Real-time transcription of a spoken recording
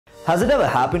Has it ever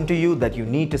happened to you that you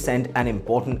need to send an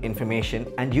important information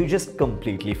and you just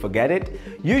completely forget it?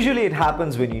 Usually it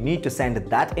happens when you need to send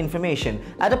that information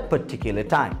at a particular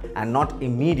time and not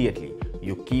immediately.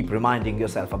 You keep reminding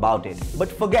yourself about it,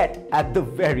 but forget at the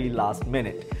very last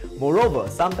minute. Moreover,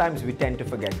 sometimes we tend to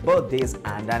forget birthdays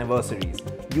and anniversaries.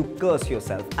 You curse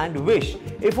yourself and wish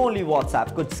if only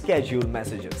WhatsApp could schedule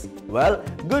messages. Well,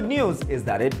 good news is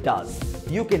that it does.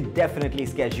 You can definitely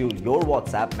schedule your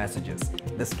WhatsApp messages.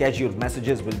 The scheduled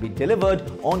messages will be delivered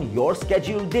on your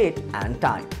scheduled date and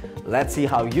time. Let's see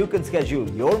how you can schedule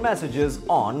your messages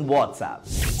on WhatsApp.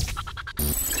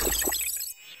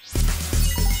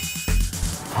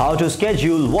 How to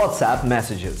schedule WhatsApp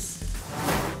messages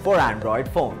for Android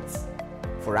phones.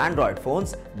 For Android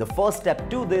phones, the first step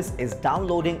to this is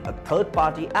downloading a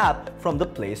third-party app from the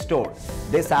Play Store.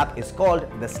 This app is called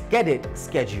the Skedit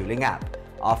Scheduling app.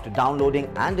 After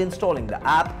downloading and installing the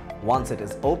app, once it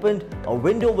is opened, a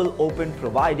window will open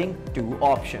providing two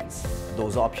options.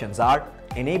 Those options are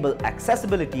Enable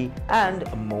Accessibility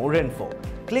and More Info.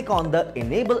 Click on the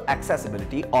Enable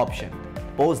Accessibility option.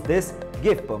 Post this,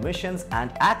 give permissions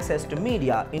and access to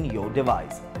media in your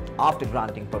device. After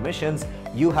granting permissions,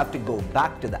 you have to go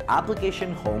back to the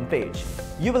application home page.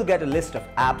 You will get a list of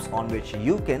apps on which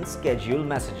you can schedule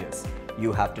messages.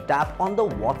 You have to tap on the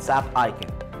WhatsApp icon.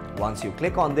 Once you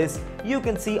click on this, you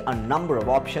can see a number of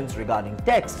options regarding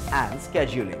text and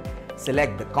scheduling.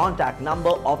 Select the contact number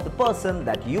of the person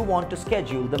that you want to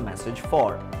schedule the message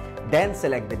for. Then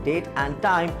select the date and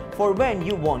time for when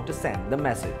you want to send the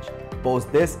message.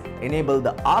 Post this, enable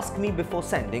the Ask Me Before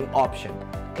Sending option.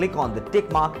 Click on the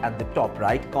tick mark at the top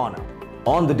right corner.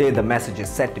 On the day the message is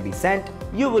set to be sent,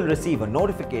 you will receive a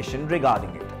notification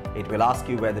regarding it. It will ask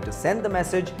you whether to send the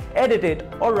message, edit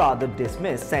it, or rather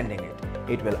dismiss sending it.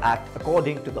 It will act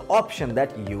according to the option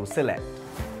that you select.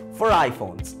 For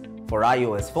iPhones. For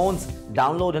iOS phones,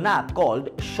 download an app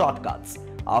called Shortcuts.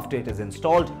 After it is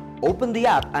installed, open the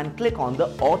app and click on the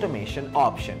Automation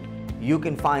option. You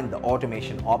can find the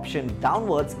Automation option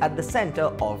downwards at the center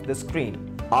of the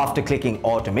screen. After clicking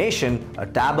Automation, a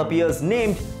tab appears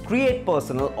named Create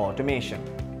Personal Automation.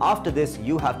 After this,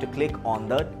 you have to click on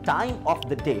the Time of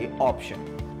the Day option.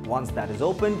 Once that is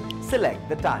opened, select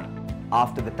the time.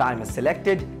 After the time is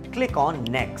selected, click on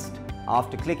Next.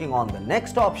 After clicking on the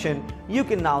Next option, you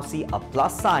can now see a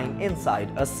plus sign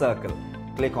inside a circle.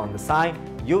 Click on the sign,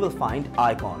 you will find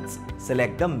icons.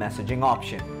 Select the Messaging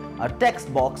option. A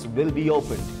text box will be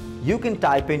opened. You can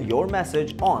type in your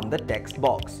message on the text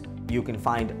box. You can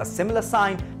find a similar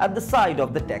sign at the side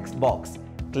of the text box.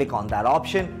 Click on that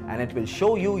option and it will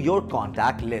show you your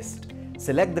contact list.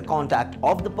 Select the contact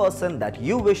of the person that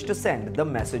you wish to send the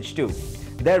message to.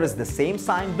 There is the same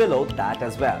sign below that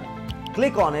as well.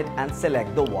 Click on it and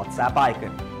select the WhatsApp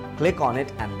icon. Click on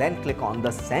it and then click on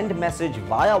the Send Message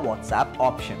via WhatsApp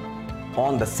option.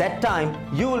 On the set time,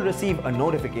 you will receive a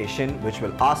notification which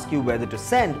will ask you whether to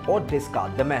send or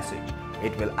discard the message.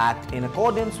 It will act in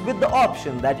accordance with the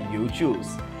option that you choose.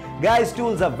 Guys,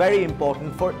 tools are very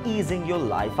important for easing your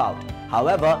life out.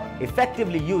 However,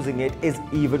 effectively using it is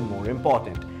even more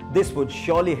important. This would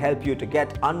surely help you to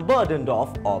get unburdened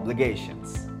of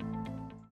obligations.